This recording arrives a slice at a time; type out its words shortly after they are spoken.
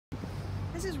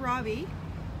this is Robbie.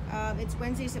 It's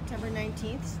Wednesday, September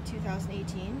 19th,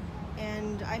 2018,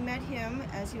 and I met him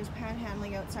as he was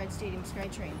panhandling outside Stadium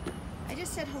SkyTrain. I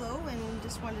just said hello and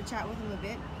just wanted to chat with him a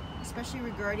bit, especially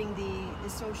regarding the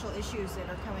social issues that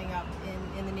are coming up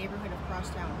in the neighborhood of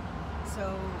Crosstown.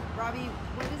 So, Robbie,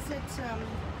 what is it,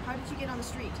 how did you get on the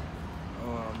street?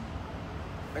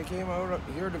 I came out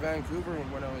here to Vancouver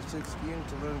when I was 16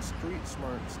 to learn street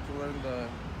smarts, to learn the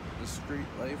street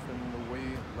life and the way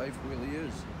life really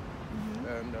is. Mm-hmm.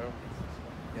 And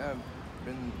yeah,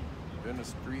 I've been a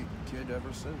street kid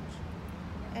ever since.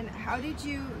 And how did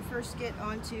you first get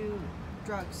onto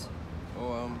drugs?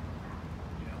 Oh,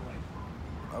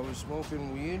 I was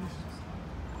smoking weed,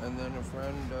 and then a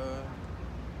friend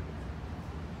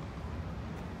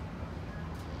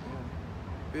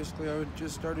basically I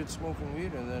just started smoking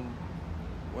weed, and then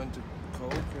went to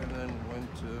coke, and then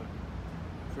went to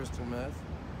crystal meth,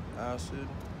 acid,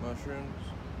 mushrooms,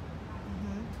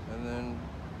 and then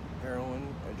heroin.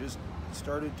 I just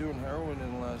started doing heroin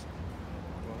in the last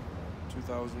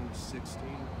 2016,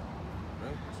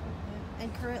 right? So.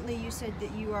 And currently you said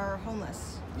that you are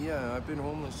homeless. Yeah, I've been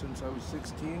homeless since I was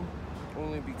 16,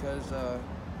 only because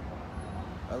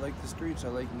I like the streets, I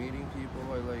like meeting people,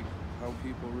 I like how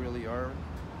people really are.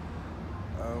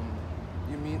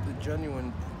 You meet the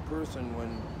genuine person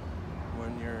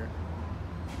when you're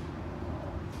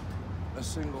a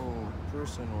single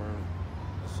person,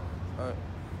 or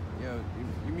yeah,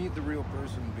 you meet the real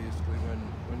person basically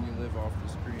when you live off the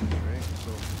streets, right?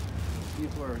 So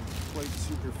people are quite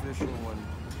superficial when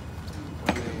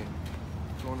they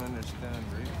don't understand,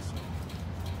 right?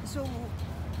 So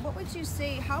what would you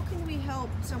say, how can we help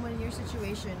someone in your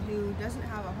situation who doesn't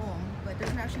have a home but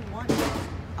doesn't actually want a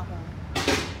home?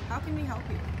 How can we help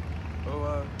you?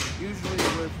 Oh,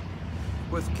 usually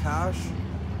with cash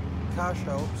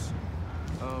helps.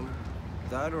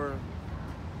 That, or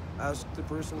ask the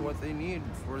person what they need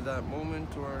for that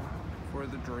moment or for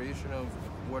the duration of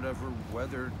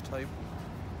whatever type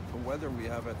of weather we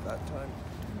have at that time.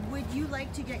 Would you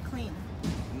like to get clean?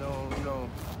 No,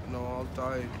 I'll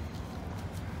die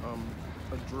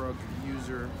a drug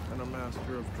user and a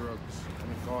master of drugs and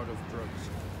a god of drugs.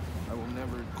 I will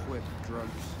never quit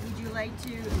drugs. Would you like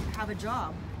to have a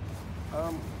job?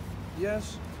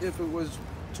 Yes, if it was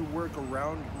to work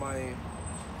around my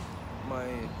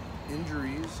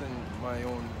injuries and my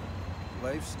own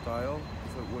lifestyle,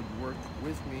 if it would work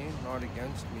with me, not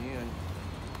against me, and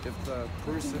if the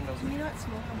person of... Can you not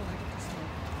smoke? I'm allergic to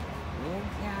smoke. Really?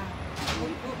 Yeah.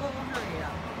 We'll hurry it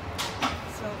up.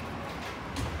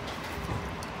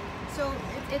 So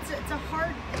it's a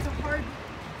hard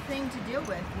thing to deal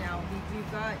with now.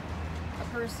 We've got a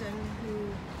person who...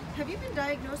 Have you been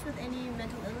diagnosed with any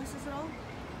mental illnesses at all?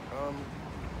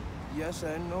 Yes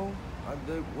and no.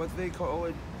 What they call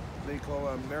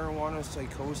marijuana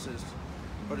psychosis,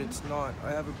 but it's not.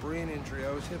 I have a brain injury.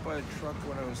 I was hit by a truck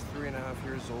when I was 3.5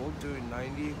 years old, doing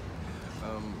 90.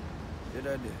 It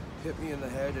had hit me in the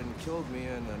head and killed me,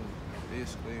 and then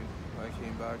basically I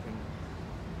came back and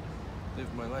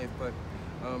lived my life. But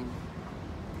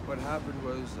what happened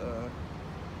was,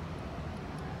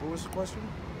 what was the question?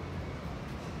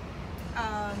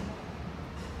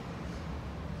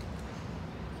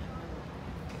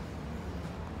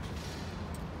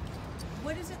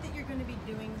 What is it that you're going to be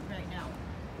doing right now?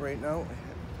 Right now,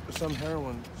 some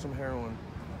heroin.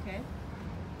 Okay.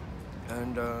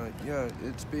 And yeah,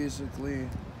 it's basically,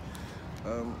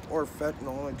 or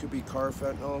fentanyl. It could be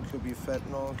carfentanil, it could be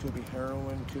fentanyl, it could be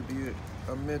heroin, it could be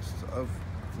a mix of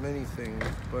many things.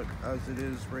 But as it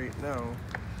is right now,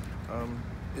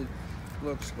 it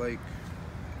looks like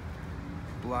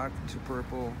black to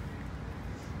purple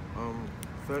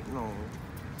fentanyl.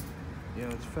 Yeah,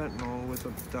 it's fentanyl with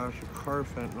a dash of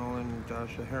carfentanil and a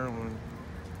dash of heroin.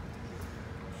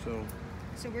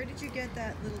 So where did you get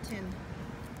that little tin?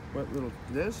 What little,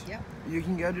 this? Yep. You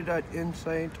can get it at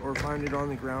Insight or find it on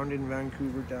the ground in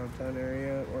Vancouver downtown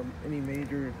area or any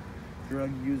major drug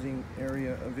using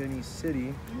area of any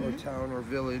city or town or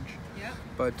village. Yep.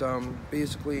 But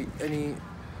basically any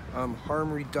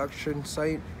harm reduction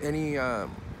site, any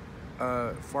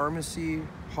pharmacy,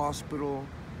 hospital,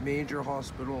 major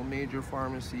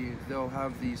pharmacy, they'll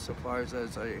have these supplies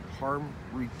as a harm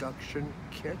reduction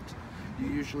kit. You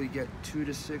usually get 2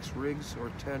 to 6 rigs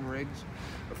or 10 rigs,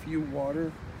 a few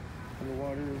water, and the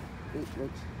water,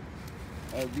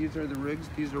 these are the rigs.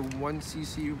 These are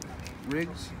 1cc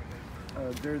rigs.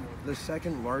 They're the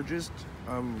second largest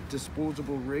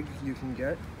disposable rig you can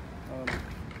get.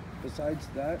 Besides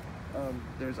that,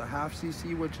 there's a half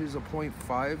cc, which is a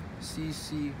 0.5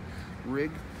 cc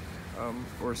rig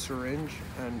or syringe,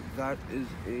 and that is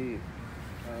a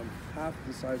half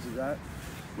the size of that,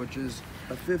 which is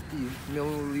a 50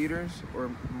 milliliters or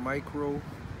micro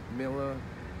milliliters,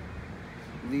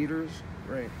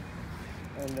 right?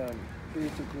 And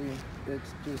basically,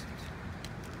 it's just,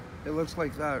 it looks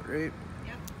like that, right?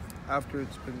 Yep. After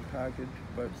it's been packaged,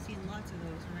 but I've seen lots of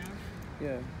those around.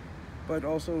 yeah. But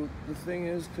also, the thing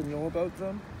is to know about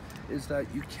them is that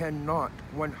you cannot,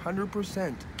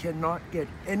 100% cannot get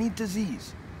any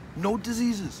disease. No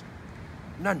diseases.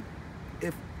 None.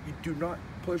 If you do not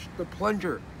push the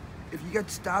plunger. If you get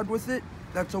stabbed with it,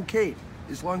 that's okay.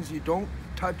 As long as you don't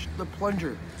touch the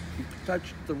plunger. You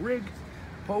touch the rig,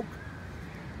 poke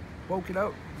it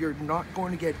out, you're not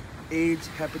going to get AIDS,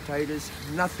 hepatitis,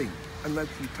 nothing, unless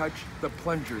you touch the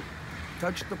plunger.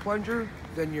 Touch the plunger,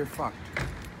 then you're fucked.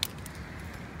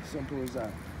 Simple as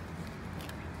that.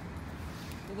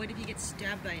 But what if you get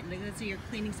stabbed by it? Like, let's say you're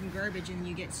cleaning some garbage and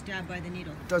you get stabbed by the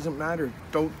needle. Doesn't matter.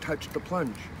 Don't touch the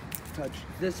plunge. Touch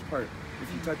this part.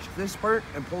 If you touch this part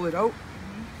and pull it out,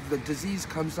 the disease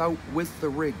comes out with the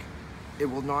rig. It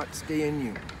will not stay in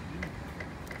you.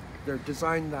 They're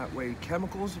designed that way.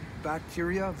 Chemicals,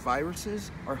 bacteria,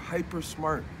 viruses are hyper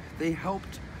smart. They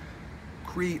helped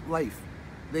create life.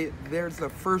 They're the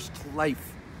first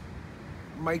life.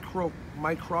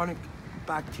 Micronic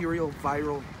bacterial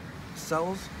viral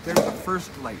cells, they're the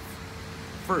first life.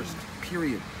 First,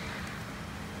 period.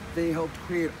 They helped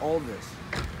create all this.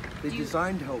 They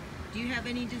designed to help. Do you have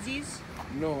any disease?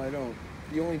 No, I don't.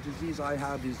 The only disease I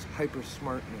have is hyper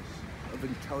smartness, of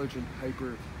intelligent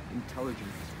hyper intelligence,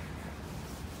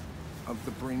 of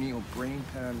the brain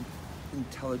pan,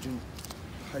 intelligent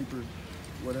hyper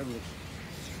whatever.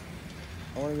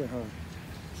 I want to get home.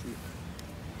 Shoot.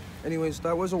 Anyways,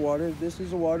 that was a water. This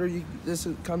is a water.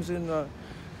 Comes in a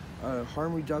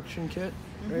harm reduction kit,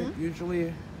 right?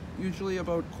 Usually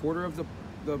about a quarter of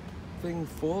the thing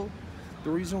full. The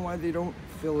reason why they don't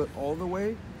fill it all the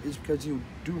way is because you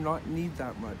do not need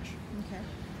that much. Okay.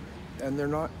 And they're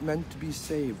not meant to be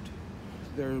saved.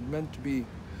 They're meant to be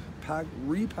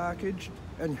repackaged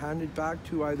and handed back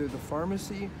to either the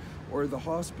pharmacy or the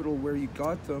hospital where you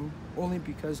got them, only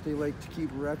because they like to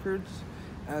keep records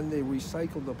and they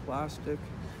recycle the plastic.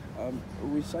 A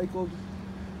recycled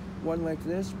one like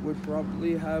this would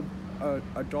probably have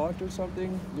a dot or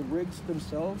something. The rigs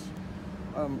themselves,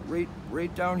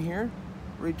 right down here,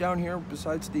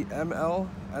 besides the ML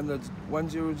and the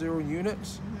 100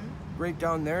 units, right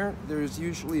down there, there's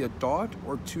usually a dot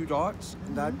or two dots,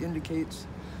 and that indicates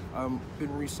been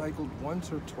recycled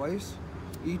once or twice.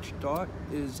 Each dot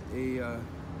is a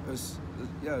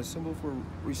symbol for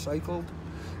recycled,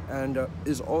 and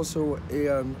is also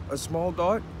a small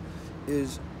dot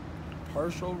is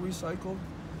partial recycled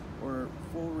or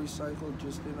full recycled,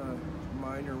 just in a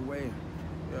minor way.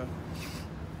 Yeah.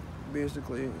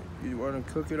 Basically, you want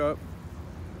to cook it up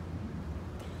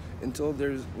until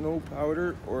there's no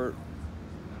powder or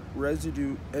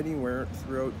residue anywhere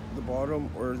throughout the bottom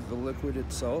or the liquid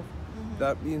itself.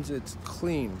 That means it's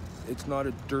clean. It's not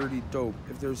a dirty dope.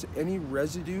 If there's any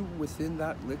residue within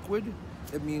that liquid,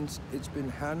 it means it's been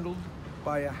handled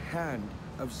by a hand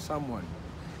of someone,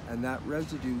 and that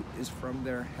residue is from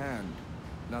their hand,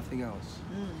 nothing else.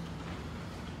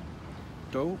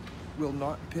 Dope will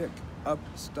not pick up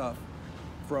stuff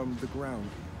from the ground.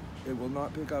 It will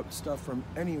not pick up stuff from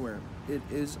anywhere. It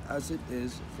is as it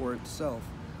is for itself,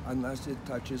 unless it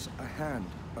touches a hand,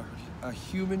 a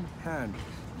human hand.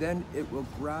 Then it will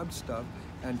grab stuff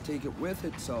and take it with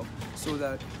itself, so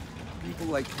that people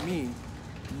like me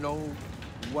know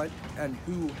what and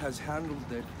who has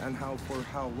handled it and how for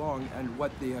how long and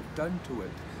what they have done to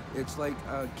it. It's like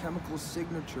chemical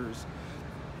signatures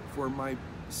for my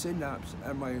synapse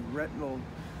and my retinal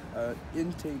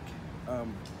intake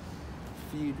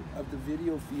feed of the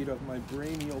video feed of my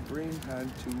brain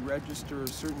pan to register a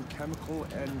certain chemical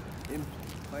and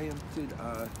implanted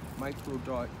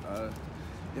microdot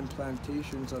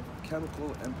implantations of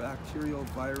chemical and bacterial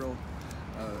viral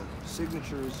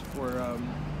signatures for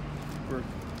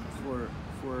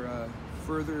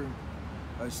further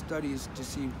studies to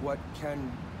see what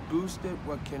can boost it,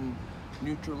 what can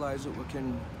neutralize it, what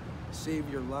can save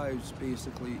your lives,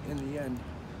 basically, in the end,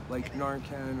 like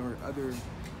Narcan or other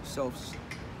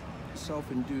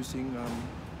self-inducing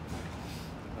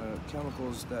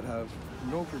chemicals that have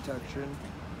no protection.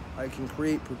 I can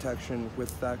create protection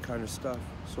with that kind of stuff.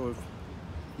 So if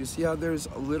you see how there's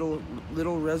a little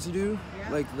residue,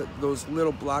 like those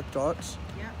little black dots,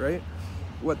 right?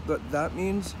 What that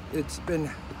means, it's been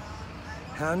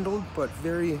handled, but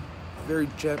very, very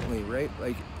gently, right?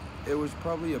 Like it was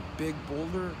probably a big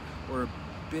boulder or a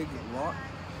big rock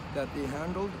that they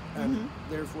handled, and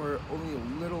therefore only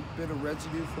a little bit of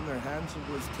residue from their hands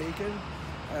was taken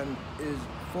and is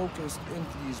focused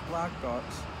into these black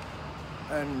dots.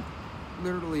 And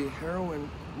literally heroin,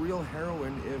 real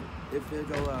heroin, if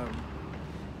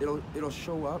it'll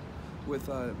show up with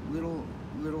little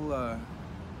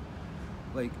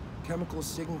like chemical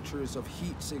signatures of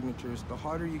heat signatures. The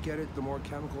hotter you get it, the more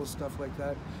chemical stuff like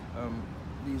that.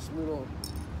 These little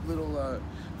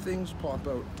things pop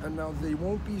out, and now they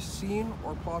won't be seen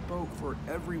or pop out for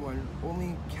everyone.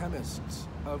 Only chemists,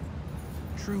 of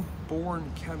true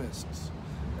born chemists,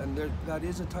 and that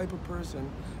is a type of person,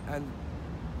 and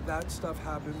that stuff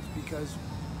happens because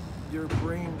your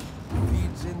brain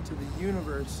feeds into the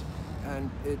universe, and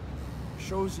it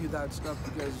shows you that stuff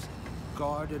because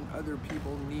God and other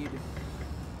people need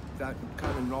that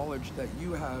kind of knowledge that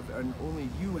you have, and only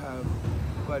you have,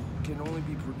 but can only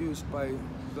be produced by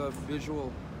the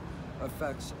visual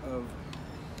effects of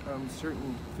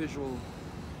certain visual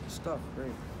stuff,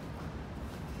 right?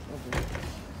 Okay.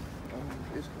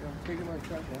 Basically, I'm taking my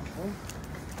trash off,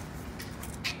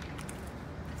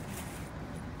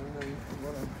 and then I'm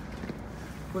gonna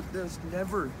put this.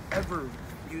 Never ever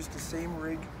use the same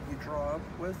rig you draw up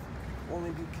with,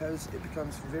 only because it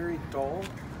becomes very dull,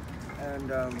 and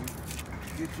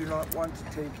you do not want to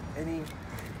take any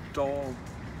dull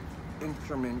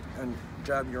instrument and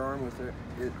jab your arm with it.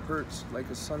 It hurts like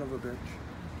a son of a bitch.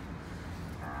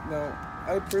 Now,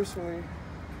 I personally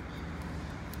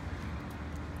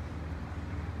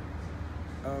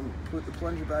put the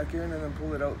plunger back in and then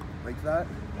pull it out like that,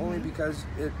 only because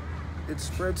it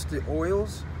spreads the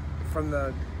oils from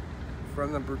the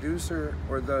producer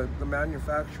or the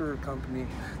manufacturer company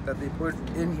that they put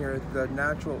in here, the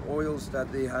natural oils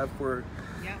that they have for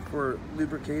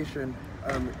lubrication.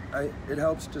 It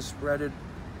helps to spread it,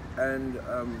 and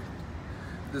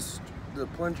the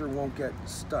plunger won't get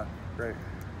stuck, right?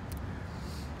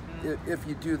 If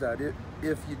you do that.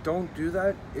 If you don't do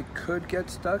that, it could get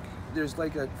stuck. There's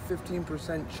like a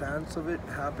 15% chance of it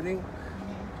happening,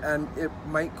 and it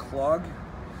might clog,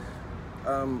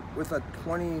 with a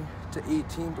 20 to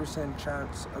 18%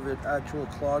 chance of it actual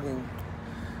clogging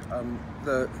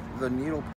the needle.